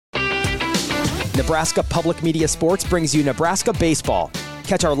Nebraska Public Media Sports brings you Nebraska Baseball.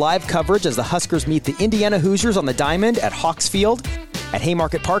 Catch our live coverage as the Huskers meet the Indiana Hoosiers on the Diamond at Hawks Field at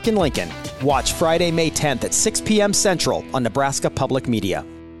Haymarket Park in Lincoln. Watch Friday, May 10th at 6 p.m. Central on Nebraska Public Media.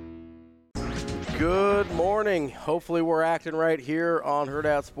 Good morning. Hopefully we're acting right here on Herd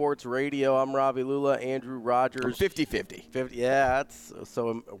Out Sports Radio. I'm Ravi Lula, Andrew Rogers. 50-50. Yeah, that's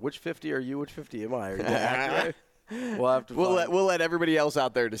so. Which 50 are you? Which 50 am I? Are you acting right? We'll have to. We'll let everybody else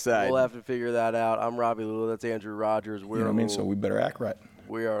out there decide. We'll have to figure that out. I'm Ravi Lula. That's Andrew Rogers. You know what I mean? So we better act right.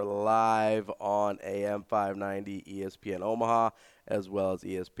 We are live on AM 590 ESPN Omaha, as well as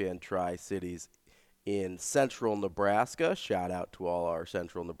ESPN Tri-Cities in Central Nebraska. Shout out to all our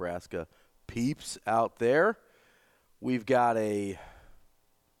Central Nebraska peeps out there. We've got a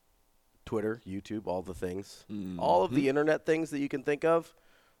Twitter, YouTube, all the things. All of the internet things that you can think of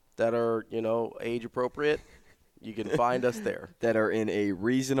that are, age appropriate. You can find us there. That are in a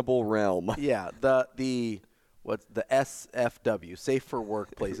reasonable realm. Yeah, what's the SFW, Safe for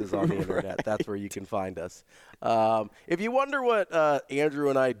Work places on the internet. That's where you can find us. If you wonder what Andrew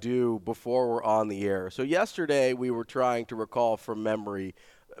and I do before we're on the air, so yesterday we were trying to recall from memory,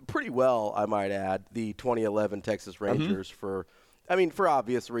 pretty well, I might add, the 2011 Texas Rangers for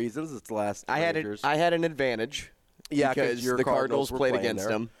obvious reasons. It's the last Rangers. I had an advantage. Yeah, because the Cardinals played against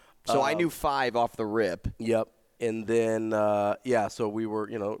them. So I knew 5 off the rip. Yep. And then, so we were,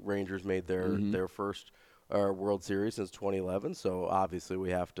 Rangers made their first World Series since 2011. So obviously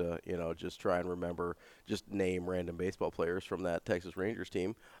we have to, just try and remember, just name random baseball players from that Texas Rangers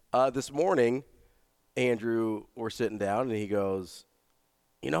team. This morning, Andrew, we're sitting down and he goes,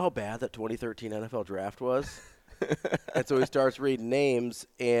 you know how bad that 2013 NFL draft was? And so he starts reading names,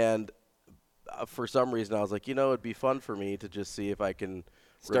 and for some reason I was like, it'd be fun for me to just see if I can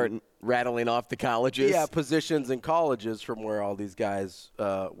start rattling off the colleges. Yeah, positions in colleges from where all these guys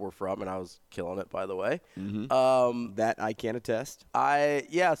were from, and I was killing it, by the way. That I can attest.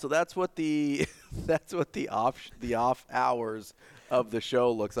 So that's what the off hours of the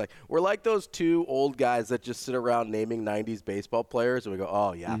show looks like. We're like those two old guys that just sit around naming 90s baseball players, and we go,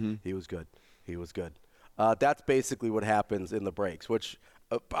 oh, yeah, he was good. He was good. That's basically what happens in the breaks, which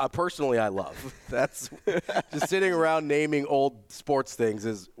personally I love. That's just sitting around naming old sports things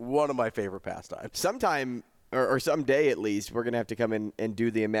is one of my favorite pastimes. Sometime or someday at least, we're going to have to come in and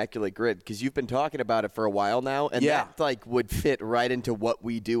do the Immaculate Grid because you've been talking about it for a while now, and that would fit right into what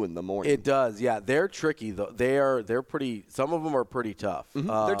we do in the morning. It does, yeah. They're tricky though. They're pretty. Some of them are pretty tough.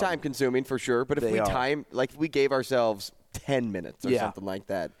 They're time consuming for sure, but if we gave ourselves 10 minutes or something like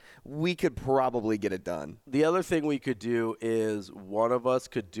that, we could probably get it done. The other thing we could do is one of us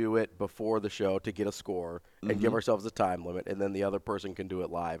could do it before the show to get a score and give ourselves a time limit, and then the other person can do it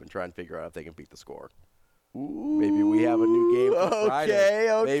live and try and figure out if they can beat the score. Ooh, maybe we have a new game for Friday.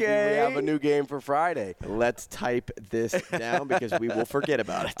 Okay. Maybe we have a new game for Friday. Let's type this down because we will forget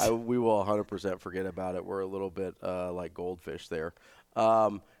about it. We will 100% forget about it. We're a little bit like goldfish there.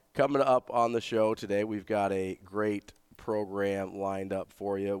 Coming up on the show today, we've got a great program lined up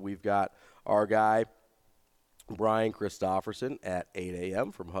for you. We've got our guy, Brian Christopherson, at 8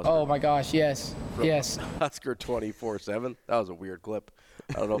 a.m. from Husker. Oh, my gosh, yes. Yes. Husker 24/7. That was a weird clip.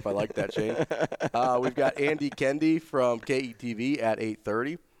 I don't know if I like that, Shane. We've got Andy Kendi from KETV at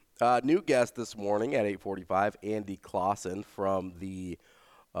 8:30. New guest this morning at 8:45, Andy Clausen from the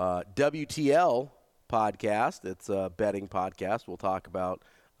WTL podcast. It's a betting podcast. We'll talk about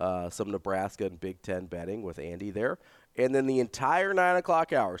some Nebraska and Big Ten betting with Andy there. And then the entire 9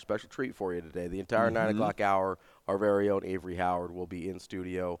 o'clock hour, special treat for you today, the entire 9 o'clock hour, our very own Avery Howard will be in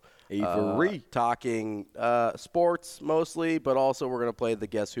studio. Avery. Talking sports mostly, but also we're going to play the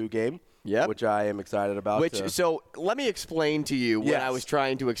Guess Who game, which I am excited about. So let me explain to you what I was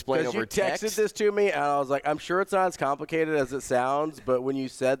trying to explain over text. You texted this to me, and I was like, I'm sure it's not as complicated as it sounds, but when you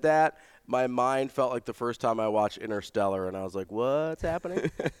said that, my mind felt like the first time I watched Interstellar, and I was like, what's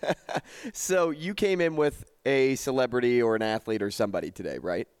happening? So you came in with a celebrity or an athlete or somebody today,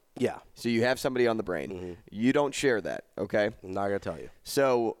 right? Yeah. So you have somebody on the brain. You don't share that, okay? I'm not going to tell you.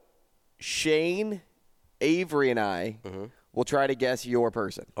 So Shane, Avery, and I will try to guess your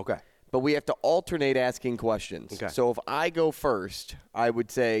person. Okay. But we have to alternate asking questions. Okay. So if I go first, I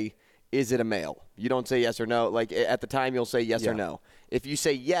would say, is it a male? You don't say yes or no. Like at the time, you'll say yes or no. If you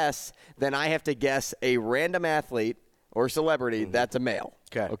say yes, then I have to guess a random athlete or celebrity that's a male.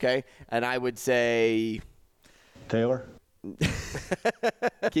 Okay? And I would say Taylor.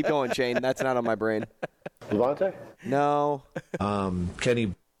 Keep going, Shane. That's not on my brain. Devontae? No.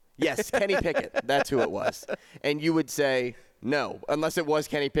 Kenny. Yes, Kenny Pickett. That's who it was. And you would say no, unless it was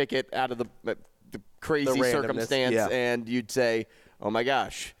Kenny Pickett out of the crazy circumstance, and you'd say, oh, my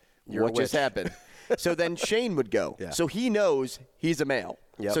gosh, what just happened? So then Shane would go. Yeah. So he knows he's a male.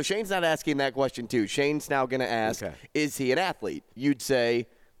 Yep. So Shane's not asking that question too. Shane's now going to ask, is he an athlete? You'd say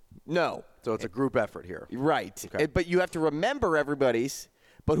no. So it's a group effort here. Right. Okay. But you have to remember everybody's,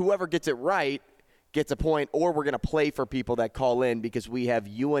 but whoever gets it right gets a point, or we're going to play for people that call in because we have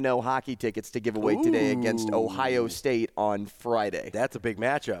UNO hockey tickets to give away today against Ohio State on Friday. That's a big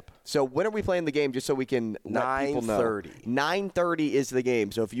matchup. So when are we playing the game, just so we can let people know? 9:30. 9:30 is the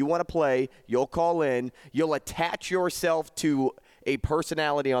game. So if you want to play, you'll call in. You'll attach yourself to a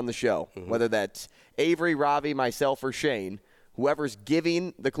personality on the show, whether that's Avery, Ravi, myself, or Shane. Whoever's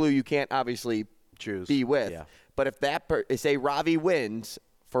giving the clue you can't obviously Choose. be with. Yeah. But if that say Ravi wins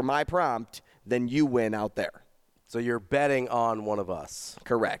for my prompt, then you win out there. So you're betting on one of us.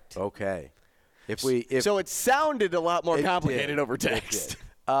 Correct. Okay. So it sounded a lot more It complicated did. over It did. text.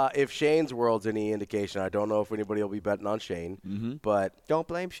 If Shane's world's any indication, I don't know if anybody will be betting on Shane, but Don't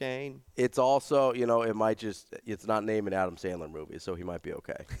blame Shane. it's also, it might just, it's not named an Adam Sandler movie, so he might be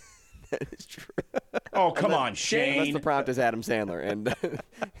okay. That is true. Oh, come on, Unless Shane. the prompt is Adam Sandler, and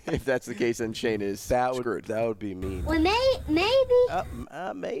if that's the case, then Shane is screwed. That would be mean. Well,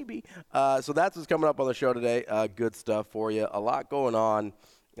 maybe. Maybe. So that's what's coming up on the show today. Good stuff for you. A lot going on.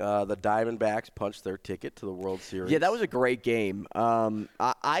 The Diamondbacks punched their ticket to the World Series. Yeah, that was a great game.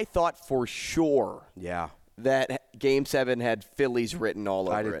 I thought for sure that Game 7 had Phillies written all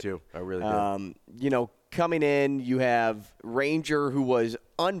over it. I did too. I really did. Coming in, you have Ranger, who was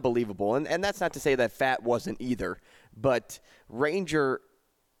unbelievable. And that's not to say that Fat wasn't either. But Ranger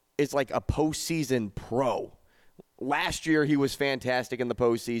is like a postseason pro. Last year, he was fantastic in the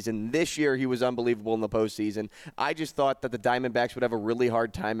postseason. This year, he was unbelievable in the postseason. I just thought that the Diamondbacks would have a really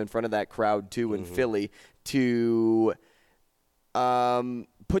hard time in front of that crowd, too, in Philly to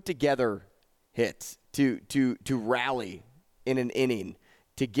put together hits, to rally in an inning,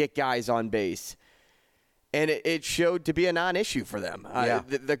 to get guys on base. And it showed to be a non-issue for them.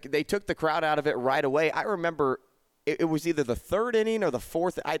 They took the crowd out of it right away. I remember it was either the third inning or the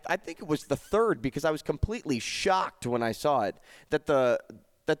fourth. I think it was the third, because I was completely shocked when I saw it that the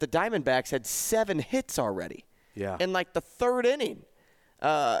Diamondbacks had 7 hits already. Yeah. In like the third inning.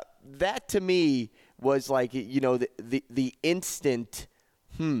 That to me was like, the instant,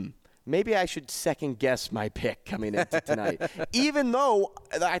 maybe I should second guess my pick coming into tonight. Even though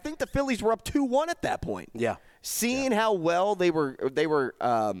I think the Phillies were up 2-1 at that point. Yeah. Seeing how well they were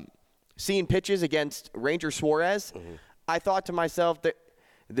seeing pitches against Ranger Suarez, I thought to myself that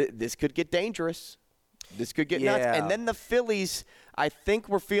this could get dangerous. This could get nuts. And then the Phillies, I think,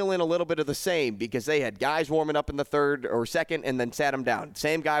 were feeling a little bit of the same, because they had guys warming up in the third or second and then sat them down.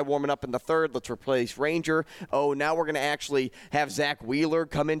 Same guy warming up in the third. Let's replace Ranger. Oh, now we're going to actually have Zach Wheeler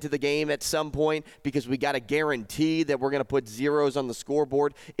come into the game at some point, because we got a guarantee that we're going to put zeros on the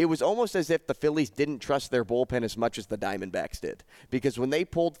scoreboard. It was almost as if the Phillies didn't trust their bullpen as much as the Diamondbacks did, because when they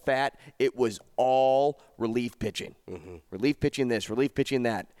pulled Fat, it was all relief pitching. Relief pitching this, relief pitching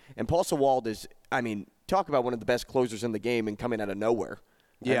that. And Paul Sewald is, talk about one of the best closers in the game and coming out of nowhere.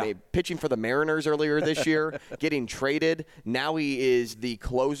 Yeah. Pitching for the Mariners earlier this year, getting traded. Now he is the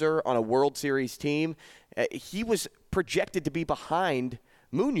closer on a World Series team. He was projected to be behind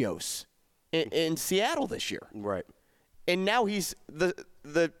Munoz in Seattle this year. Right. And now he's the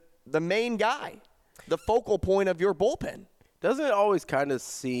main guy, the focal point of your bullpen. Doesn't it always kind of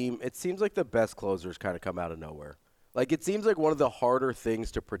seem – it seems like the best closers kind of come out of nowhere. Like, it seems like one of the harder things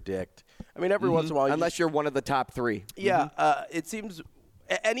to predict. Every once in a while – Unless you're one of the top 3. Yeah, it seems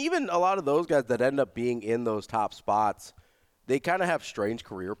 – and even a lot of those guys that end up being in those top spots, they kind of have strange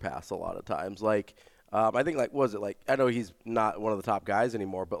career paths a lot of times. Like, I think, I know he's not one of the top guys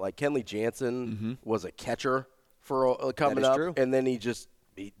anymore, but, Kenley Jansen was a catcher for coming up. True. And then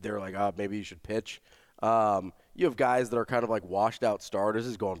they're like, oh, maybe you should pitch. You have guys that are kind of like washed out starters.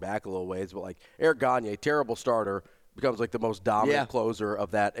 This is going back a little ways, but Eric Gagne, terrible starter, becomes the most dominant closer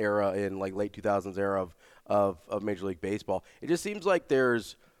of that era in late 2000s era of Major League Baseball. It just seems like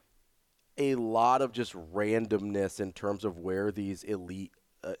there's a lot of just randomness in terms of where these elite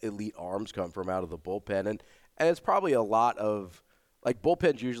arms come from out of the bullpen, and it's probably a lot of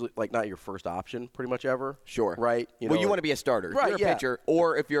bullpen's usually not your first option pretty much ever. Sure. Right? You want to be a starter. Right, if you're a pitcher,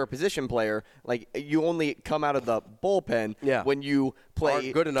 or if you're a position player, you only come out of the bullpen when you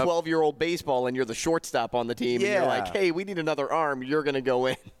play 12-year-old baseball and you're the shortstop on the team. And you're like, hey, we need another arm. You're going to go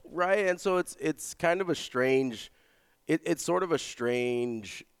in. Right, and so it's kind of a strange it's sort of a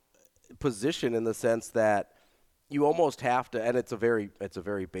strange position in the sense that you almost have to, and it's a very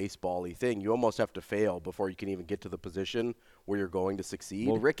baseball-y thing. You almost have to fail before you can even get to the position where you're going to succeed.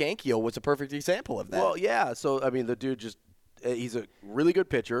 Well, Rick Ankiel was a perfect example of that. Well, yeah. So, the dude just he's a really good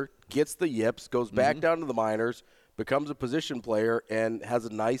pitcher, gets the yips, goes back down to the minors, becomes a position player, and has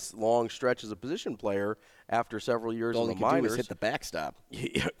a nice long stretch as a position player after several years in the minors. All he could do is hit the backstop.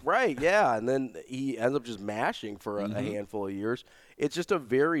 Right, yeah, and then he ends up just mashing for a handful of years. It's just a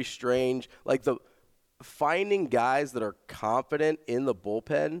very strange, like finding guys that are confident in the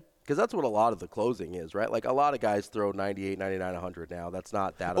bullpen, because that's what a lot of the closing is, right? Like a lot of guys throw 98, 99, 100 now. That's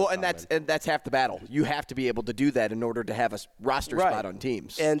not that uncommon. And that's half the battle. You have to be able to do that in order to have a roster spot on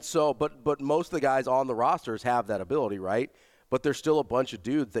teams. And so, but most of the guys on the rosters have that ability, right? But there's still a bunch of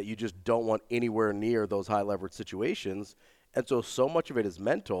dudes that you just don't want anywhere near those high leverage situations. And so much of it is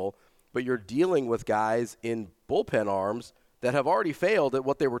mental, but you're dealing with guys in bullpen arms that have already failed at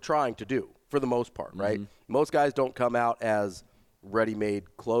what they were trying to do for the most part, right? Most guys don't come out as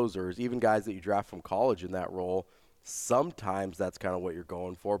ready-made closers, even guys that you draft from college in that role. Sometimes that's kind of what you're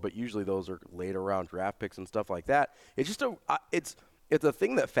going for, but usually those are later round draft picks and stuff like that. It's just it's a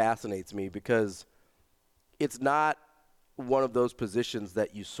thing that fascinates me because it's not one of those positions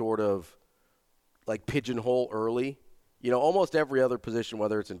that you sort of like pigeonhole early. You know, almost every other position,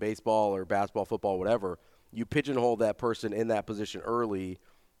 whether it's in baseball or basketball, football, whatever, you pigeonhole that person in that position early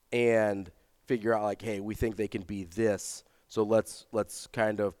and figure out like, hey, we think they can be this. So let's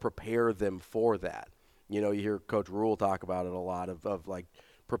kind of prepare them for that. You know, you hear Coach Rule talk about it a lot of like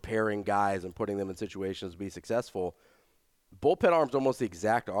preparing guys and putting them in situations to be successful. Bullpen arm's almost the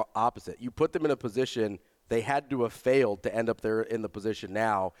exact opposite. You put them in a position they had to have failed to end up there in the position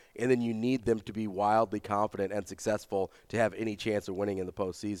now, and then you need them to be wildly confident and successful to have any chance of winning in the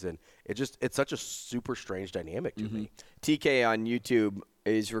postseason. It's such a super strange dynamic to me. TK on YouTube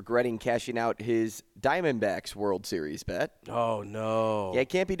is regretting cashing out his Diamondbacks World Series bet. Oh no! Yeah,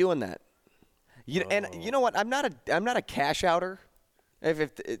 can't be doing that. And you know what? I'm not a cash outer.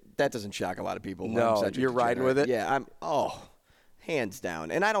 If that doesn't shock a lot of people. No, you're riding with it. Yeah, hands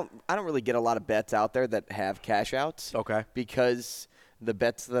down. And I don't really get a lot of bets out there that have cash outs. Okay. Because the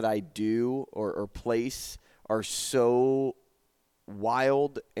bets that I do or place are so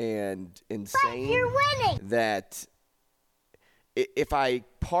wild and insane. But you're winning. That if I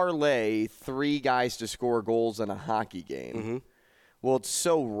parlay 3 guys to score goals in a hockey game, well, it's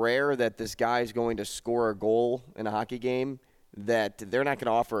so rare that this guy's going to score a goal in a hockey game that they're not going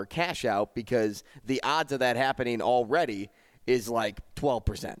to offer a cash out because the odds of that happening already is like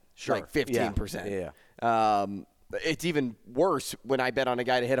 12%, like 15%. Yeah. It's even worse when I bet on a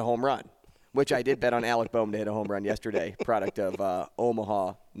guy to hit a home run, which I did bet on Alec Boehm to hit a home run yesterday, product of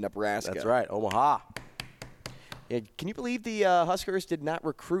Omaha, Nebraska. That's right, Omaha. Yeah, can you believe the Huskers did not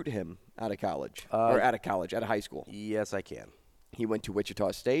recruit him out of college? Or out of high school? Yes, I can. He went to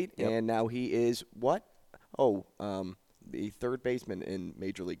Wichita State, and now he is what? The third baseman in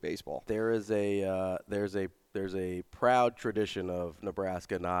Major League Baseball. There's a proud tradition of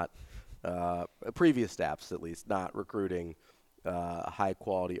Nebraska not previous staffs at least not recruiting high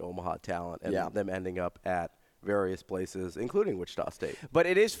quality Omaha talent and them ending up at various places, including Wichita State. But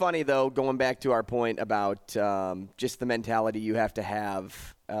it is funny, though, going back to our point about just the mentality you have to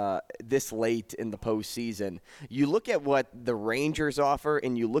have this late in the postseason. You look at what the Rangers offer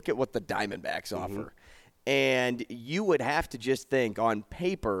and you look at what the Diamondbacks offer. And you would have to just think, on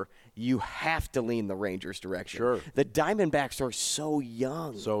paper, you have to lean the Rangers' direction. Sure. The Diamondbacks are so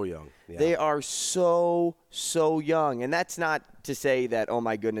young. So young. Yeah. They are so young. And that's not to say that, oh,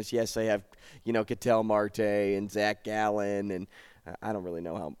 my goodness, yes, they have, Ketel Marte and Zach Gallen. And I don't really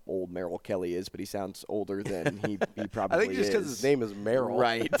know how old Merrill Kelly is, but he sounds older than he probably is. I think just because his name is Merrill.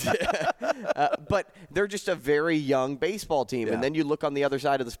 Right. But they're just a very young baseball team. Yeah. And then you look on the other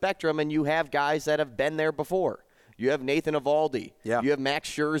side of the spectrum, and you have guys that have been there before. You have Nathan Eovaldi. Yeah. You have Max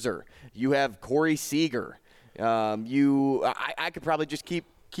Scherzer. You have Corey Seager. I could probably just keep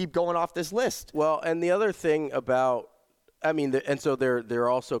going off this list. Well, and the other thing about, so they're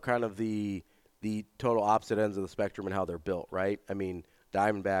also kind of the total opposite ends of the spectrum and how they're built, right? I mean,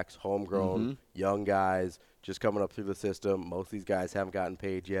 Diamondbacks, homegrown, young guys, just coming up through the system. Most of these guys haven't gotten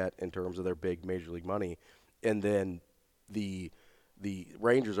paid yet in terms of their big major league money. And then the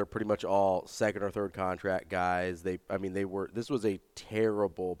Rangers are pretty much all second or third contract guys. This was a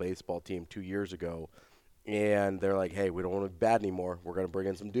terrible baseball team 2 years ago. And they're like, hey, we don't want to be bad anymore. We're going to bring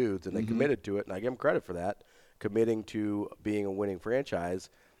in some dudes. And they committed to it, and I give them credit for that, committing to being a winning franchise.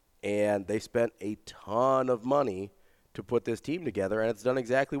 And they spent a ton of money to put this team together, and it's done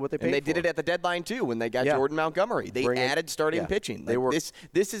exactly what they paid for. And they did it at the deadline, too, when they got Jordan Montgomery. They added starting pitching.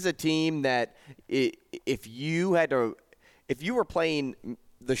 This is a team that if you were playing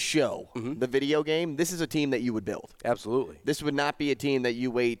the show, the video game, this is a team that you would build. Absolutely. This would not be a team that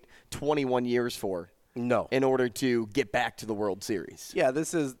you wait 21 years for No. in order to get back to the World Series. Yeah,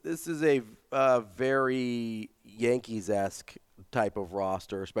 this is a very Yankees-esque type of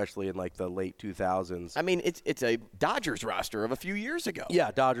roster, especially in like the late 2000s. I mean, it's a Dodgers roster of a few years ago.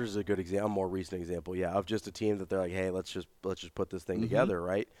 Yeah, Dodgers is a good example, a more recent example. Yeah, of just a team that they're like, hey, let's just put this thing together,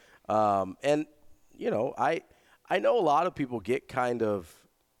 right? And I know a lot of people get kind of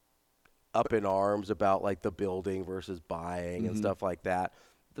up in arms about like the building versus buying and stuff like that.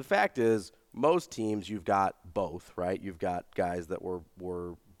 The fact is, most teams you've got both, right? You've got guys that were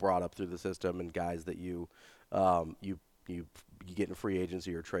brought up through the system and guys that you get in free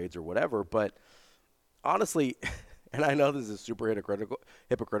agency or trades or whatever. But honestly, and I know this is super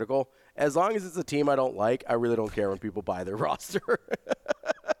hypocritical, as long as it's a team I don't like, I really don't care when people buy their roster.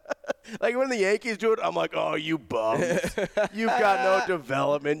 Like when the Yankees do it, I'm like, oh, you bums. You've got no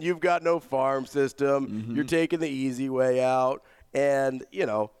development. You've got no farm system. You're taking the easy way out. And,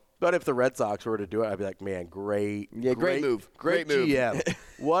 but if the Red Sox were to do it, I'd be like, man, great move. Great move.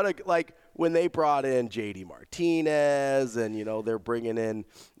 GM. When they brought in J.D. Martinez and, they're bringing in,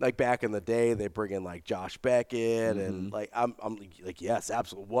 like back in the day, they bring in like Josh Beckett and like, I'm like, yes,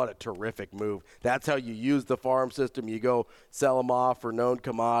 absolutely. What a terrific move. That's how you use the farm system. You go sell them off for known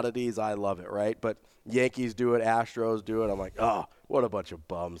commodities. I love it, right? But Yankees do it, Astros do it. I'm like, oh, what a bunch of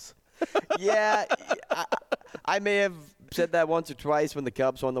bums. Yeah, I may have said that once or twice when the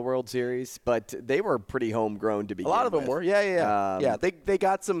Cubs won the World Series, but they were pretty homegrown to begin with. A lot of them were, yeah. They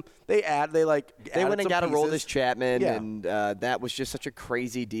got some. They went and got pieces. Aroldis Chapman, Yeah. and that was just such a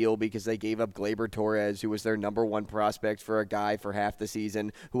crazy deal because they gave up Gleyber Torres, who was their number one prospect for a guy for half the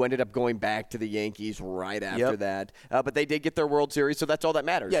season, who ended up going back to the Yankees right after that. But they did get their World Series, so that's all that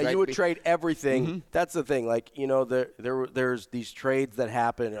matters. Yeah, right? you would trade everything. That's the thing. Like, there's these trades that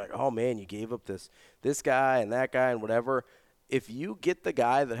happen. And you're like, oh man, you gave up this guy and that guy and whatever. If you get the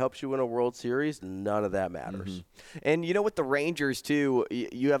guy that helps you win a World Series, none of that matters. And with the Rangers, too,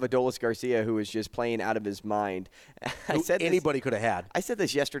 you have Adolis Garcia, who is just playing out of his mind. Anybody could have had. I said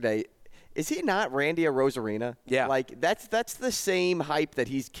this yesterday. Is he not Randy Arozarena? Yeah. Like, that's the same hype that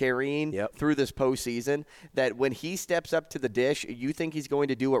he's carrying through this postseason, that when he steps up to the dish, you think he's going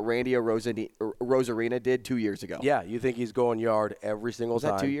to do what Randy Arozarena did 2 years ago. Yeah, you think he's going yard every single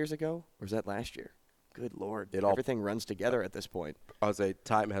time. Was that 2 years ago, or was that last year? Good Lord. Everything runs together at this point. I would say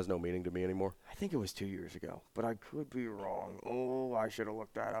time has no meaning to me anymore. I think it was 2 years ago, but I could be wrong. Oh, I should have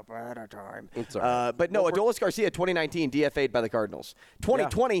looked that up ahead of time. It's all right. But no, Adolis Garcia, 2019, DFA'd by the Cardinals.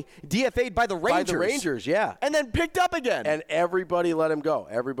 2020, DFA'd by the Rangers. By the Rangers, yeah. And then picked up again. And everybody let him go.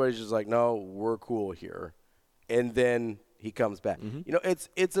 Everybody's just like, no, we're cool here. And then he comes back.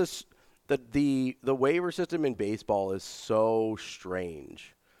 The waiver system in baseball is so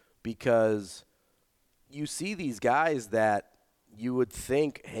strange because you see these guys that you would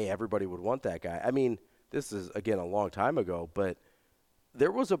think, hey, everybody would want that guy. I mean, this is, again, a long time ago, but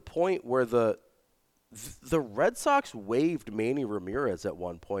there was a point where the Red Sox waived Manny Ramirez at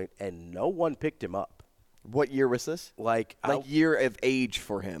one point, and no one picked him up. What year was this? Like year of age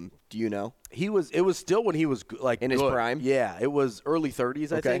for him. Do you know? It was still when he was like in his prime. Yeah, it was early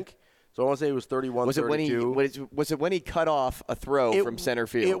 30s, I think. So I want to say it was 31, was it 32. Was it when he cut off a throw from center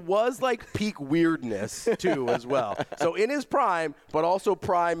field? It was like peak weirdness, too, as well. So in his prime, but also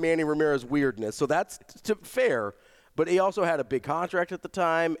prime Manny Ramirez weirdness. So that's fair. But he also had a big contract at the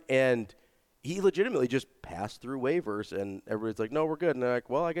time, and he legitimately just passed through waivers, and everybody's like, no, we're good. And they're like,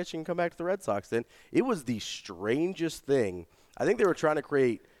 well, I guess you can come back to the Red Sox then. It was the strangest thing. I think they were trying to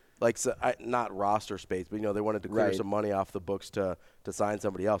create – not roster space, but they wanted to clear some money off the books to sign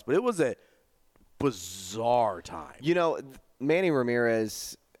somebody else. But it was a bizarre time. Manny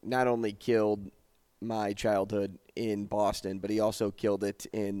Ramirez not only killed my childhood in Boston, but he also killed it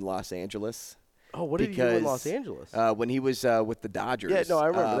in Los Angeles. Oh, what did he do in Los Angeles? When he was with the Dodgers. Yeah, no, I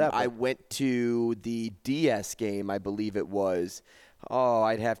remember that. I went to the DS game, I believe it was. Oh,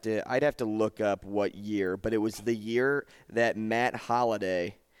 I'd have to look up what year, but it was the year that Matt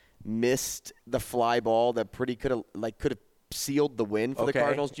Holliday missed the fly ball that could have sealed the win for the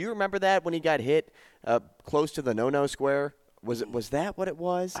Cardinals. Do you remember that when he got hit close to the no-no square? Was that what it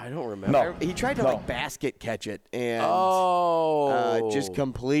was? I don't remember. He tried to basket catch it and just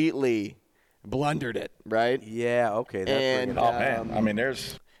completely blundered it, right? Yeah, okay. Man. I mean,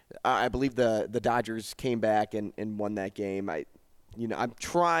 there's I believe the Dodgers came back and won that game. I'm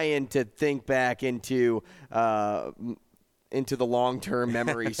trying to think back into the long-term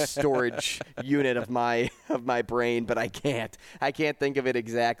memory storage unit of my brain, but I can't think of it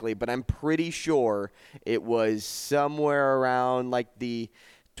exactly. But I'm pretty sure it was somewhere around like the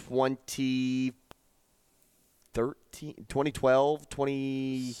 2014 2012,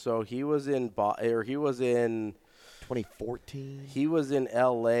 20. So he was in 2014. He was in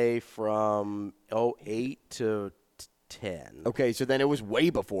L.A. from 08 to 10. Okay, so then it was way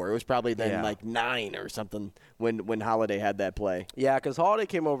before. It was probably then Yeah. like 9 or something when Holiday had that play. Yeah, because Holiday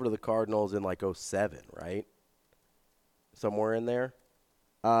came over to the Cardinals in like 07, right? Somewhere in there.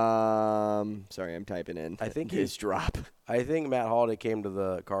 Sorry, I'm typing in. I think his drop. I think Matt Holiday came to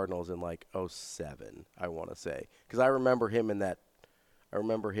the Cardinals in like 07, I want to say. Because I remember him in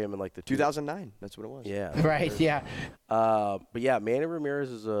like the 2009. That's what it was. Yeah. Right, yeah. But yeah, Manny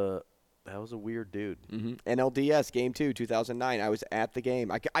Ramirez that was a weird dude. Mm-hmm. NLDS Game 2, 2009. I was at the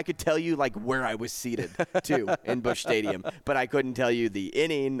game. I could tell you like where I was seated too in Busch Stadium, but I couldn't tell you the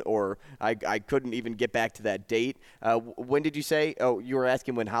inning, or I couldn't even get back to that date. When did you say? Oh, you were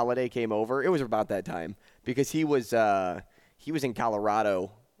asking when Holiday came over. It was about that time because he was in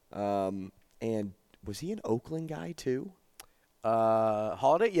Colorado, and was he an Oakland guy too?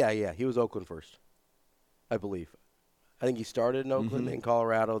 Holiday, yeah, he was Oakland first, I believe. I think he started in Oakland, then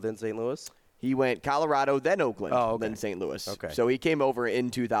Colorado, then St. Louis. He went Colorado, then Oakland, okay. then St. Louis. Okay. So he came over in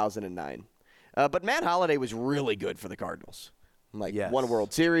 2009. But Matt Holiday was really good for the Cardinals. Yes. Won a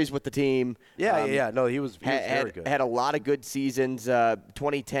World Series with the team. Yeah. No, he was very Had good. a lot of good seasons,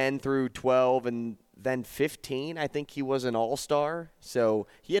 2010 through 12, and then 15, I think he was an all-star. So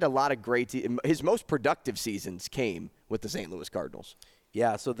he had a lot of great his most productive seasons came with the St. Louis Cardinals.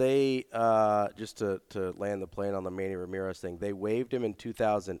 Yeah, so they, just to land the plane on the Manny Ramirez thing, they waived him in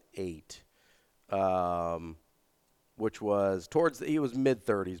 2008, which was he was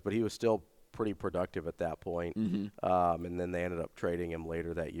mid-30s, but he was still pretty productive at that point. And then they ended up trading him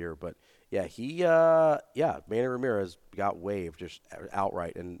later that year. But, yeah, Manny Ramirez got waived just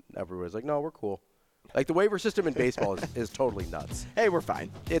outright, and everybody's like, no, we're cool. Like, the waiver system in baseball is totally nuts. Hey, we're fine.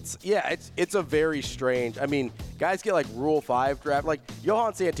 It's a very strange. I mean, guys get like Rule 5 draft. Like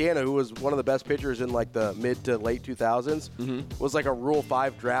Johan Santana, who was one of the best pitchers in like the mid to late 2000s, was like a Rule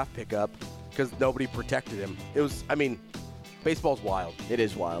 5 draft pickup because nobody protected him. Baseball's wild. It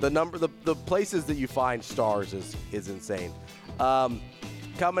is wild. The places that you find stars is insane.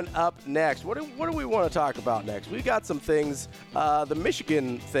 Coming up next, what do we want to talk about next? We got some things. The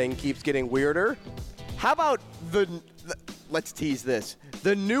Michigan thing keeps getting weirder. How about let's tease this,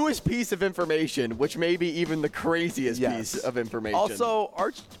 the newest piece of information, which may be even the craziest piece of information. Also,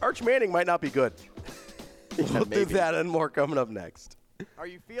 Arch Manning might not be good. We'll do that and more coming up next. Are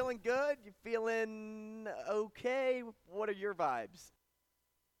you feeling good? You feeling okay? What are your vibes?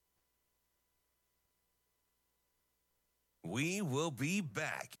 We will be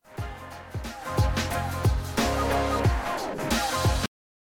back.